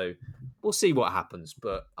 So we'll see what happens,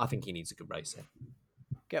 but I think he needs a good race here.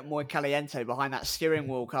 Get more caliente behind that steering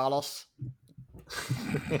wheel, Carlos.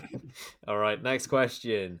 All right, next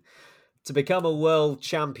question. To become a world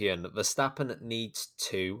champion, Verstappen needs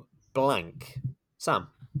to blank. Sam?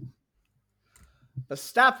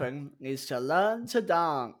 Verstappen needs to learn to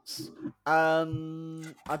dance.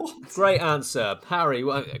 Great answer. Harry,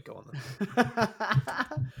 go on then.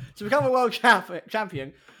 To become a world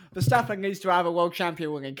champion, Verstappen needs to have a world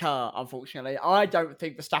champion winning car, unfortunately. I don't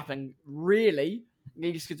think Verstappen really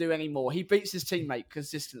needs to do any more. He beats his teammate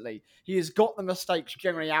consistently. He has got the mistakes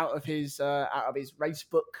generally out of his race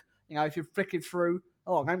book. You know, if you're flicking through,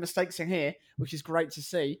 no mistakes in here, which is great to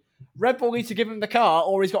see. Red Bull needs to give him the car,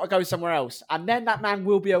 or he's got to go somewhere else. And then that man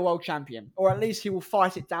will be a world champion. Or at least he will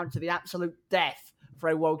fight it down to the absolute death for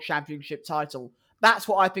a world championship title. That's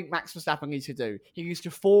what I think Max Verstappen needs to do. He needs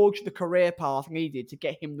to forge the career path needed to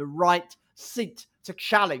get him the right seat to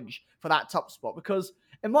challenge for that top spot. Because,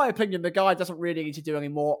 in my opinion, the guy doesn't really need to do any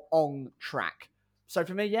more on track. So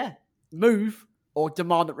for me, yeah, move or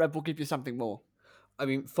demand that Red Bull give you something more. I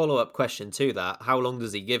mean, follow-up question to that. How long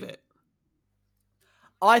does he give it?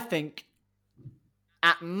 I think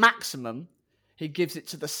at maximum, he gives it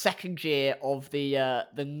to the second year of the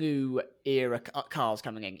new era cars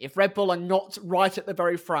coming in. If Red Bull are not right at the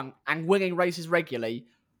very front and winning races regularly,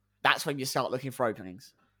 that's when you start looking for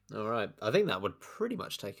openings. All right. I think that would pretty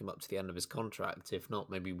much take him up to the end of his contract, if not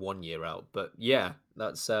maybe 1 year out. But yeah,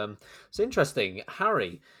 that's it's interesting.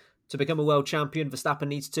 Harry, to become a world champion, Verstappen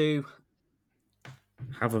needs to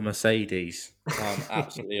have a Mercedes. I'm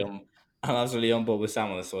absolutely on board with Sam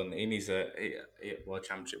on this one. He needs a world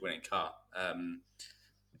championship winning car.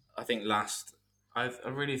 I think I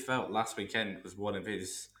really felt last weekend was one of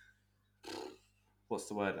his, what's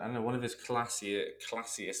the word? I don't know, one of his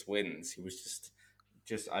classiest wins. He was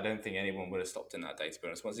just I don't think anyone would have stopped him that day, to be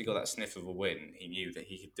honest. Once he got that sniff of a win, he knew that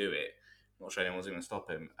he could do it. I'm not sure anyone was going to stop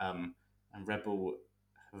him. And Red Bull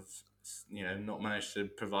have, not managed to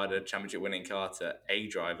provide a championship winning car to a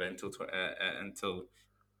driver until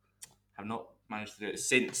have not managed to do it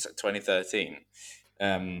since 2013.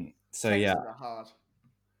 So yeah, are hard.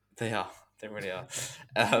 They really are.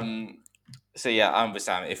 So yeah, I'm with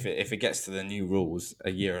Sam. If it gets to the new rules, a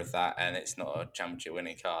year of that, and it's not a championship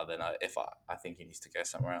winning car, then I think he needs to go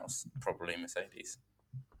somewhere else, probably Mercedes.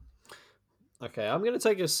 Okay, I'm going to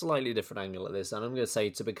take a slightly different angle at this, and I'm going to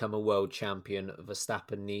say to become a world champion,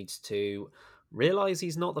 Verstappen needs to realise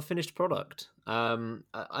he's not the finished product.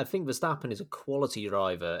 I think Verstappen is a quality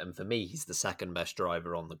driver, and for me, he's the second best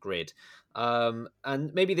driver on the grid.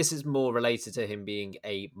 And maybe this is more related to him being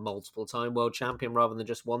a multiple-time world champion rather than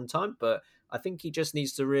just one time, but I think he just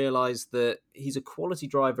needs to realise that he's a quality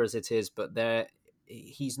driver as it is, but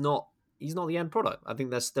he's not the end product. I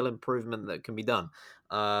think there's still improvement that can be done.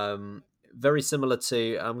 Very similar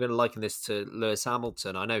to, I'm going to liken this to Lewis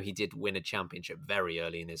Hamilton. I know he did win a championship very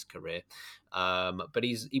early in his career, but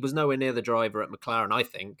he was nowhere near the driver at McLaren, I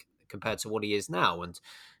think, compared to what he is now. And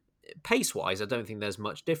pace-wise, I don't think there's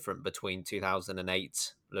much different between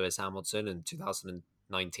 2008 Lewis Hamilton and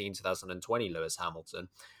 2019, 2020 Lewis Hamilton.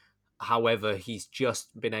 However, he's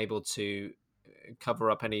just been able to cover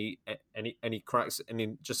up any cracks. I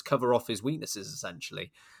mean, just cover off his weaknesses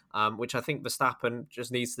essentially, which I think Verstappen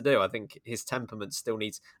just needs to do. I think his temperament still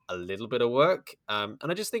needs a little bit of work, and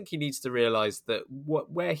I just think he needs to realise that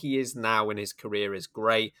where he is now in his career is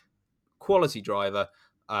great, quality driver,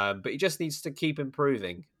 but he just needs to keep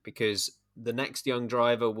improving because the next young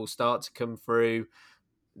driver will start to come through.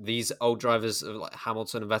 These old drivers like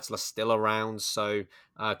Hamilton and Vettel are still around, so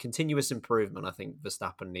continuous improvement I think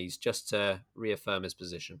Verstappen needs just to reaffirm his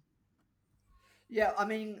position. Yeah, I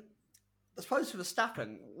mean, I suppose for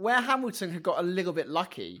Verstappen, where Hamilton had got a little bit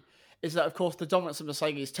lucky is that, of course, the dominance of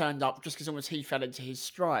Mercedes turned up just as almost he fell into his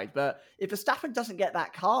stride. But if Verstappen doesn't get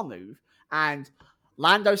that car move and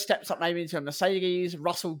Lando steps up maybe into a Mercedes,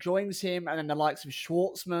 Russell joins him, and then the likes of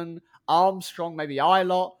Schwartzman, Armstrong, maybe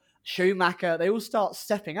Ilott, Schumacher, they all start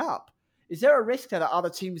stepping up. Is there a risk there that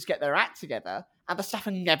other teams get their act together and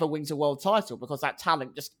Verstappen never wins a world title because that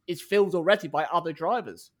talent just is filled already by other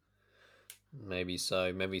drivers? Maybe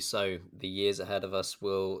so. The years ahead of us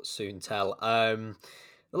will soon tell. The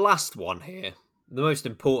last one here, the most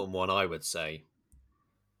important one, I would say.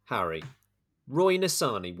 Harry, Roy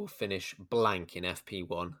Nissany will finish blank in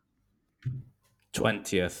FP1.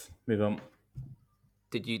 20th. Move on.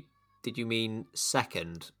 Did you mean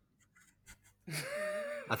second?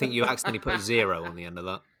 I think you accidentally put a 0 on the end of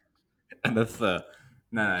that. And a third.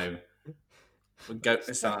 No. Goat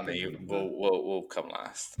Nissany will come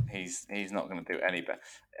last. He's not going to do any better.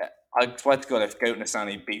 I swear to God, if Goat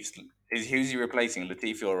Nissany beats... Who's he replacing,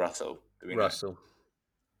 Latifi or Russell? Russell.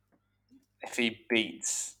 If he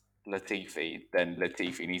beats Latifi, then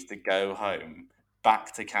Latifi needs to go home,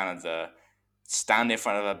 back to Canada, stand in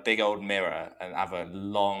front of a big old mirror and have a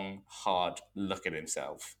long, hard look at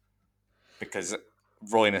himself. Because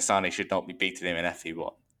Roy Nissany should not be beating him in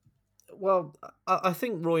FP1. Well, I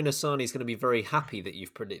think Roy Nissany is going to be very happy that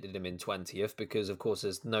you've predicted him in 20th because, of course,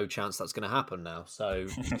 there's no chance that's going to happen now. So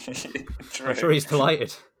I'm sure he's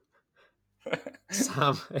delighted.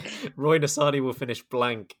 Sam, Roy Nissany will finish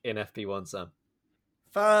blank in FP1, Sam.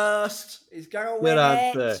 First, he's going to win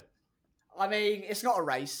it. I mean, it's not a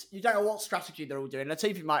race. You don't know what strategy they're all doing.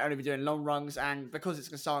 Latifi might only be doing long runs, and because it's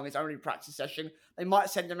Nissany, it's only practice session, they might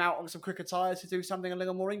send him out on some quicker tyres to do something a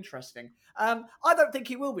little more interesting. I don't think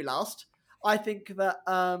he will be last. I think that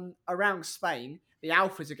around Spain, the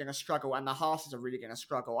Alphas are going to struggle and the Haas's are really going to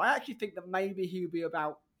struggle. I actually think that maybe he will be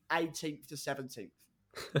about 18th to 17th.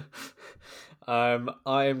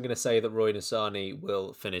 I am going to say that Roy Nissany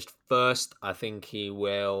will finish first. I think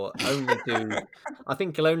he'll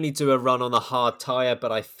only do a run on a hard tyre,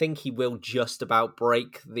 but I think he will just about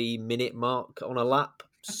break the minute mark on a lap.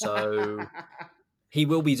 So he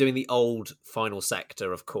will be doing the old final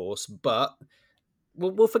sector, of course, but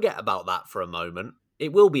we'll forget about that for a moment.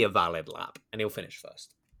 It will be a valid lap, and he'll finish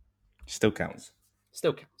first. Still counts.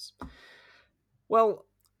 Well,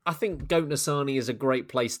 I think Goat Nissany is a great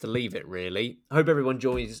place to leave it, really. I hope everyone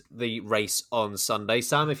joins the race on Sunday.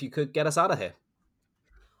 Sam, if you could get us out of here.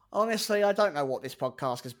 Honestly, I don't know what this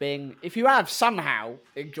podcast has been. If you have somehow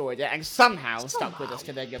enjoyed it and somehow stuck with us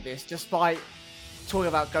to the end of this, despite talking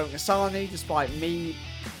about Goat Nissany, despite me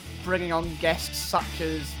bringing on guests such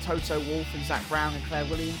as Toto Wolff and Zach Brown and Claire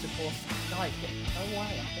Williams, of course, guys, go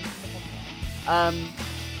away.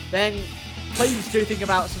 Then please do think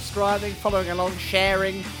about subscribing, following along,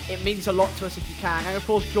 sharing. It means a lot to us if you can. And of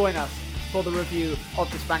course, join us for the review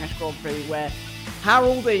of the Spanish Grand Prix, where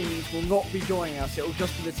Harold Eves will not be joining us. It will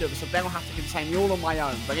just be the two of us, so Ben will have to contain me all on my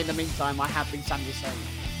own. But in the meantime, I have been Sandy Sane.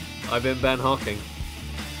 I've been Ben Hocking.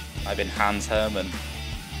 I've been Hans Herman.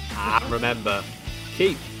 And remember,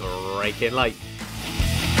 keep breaking late.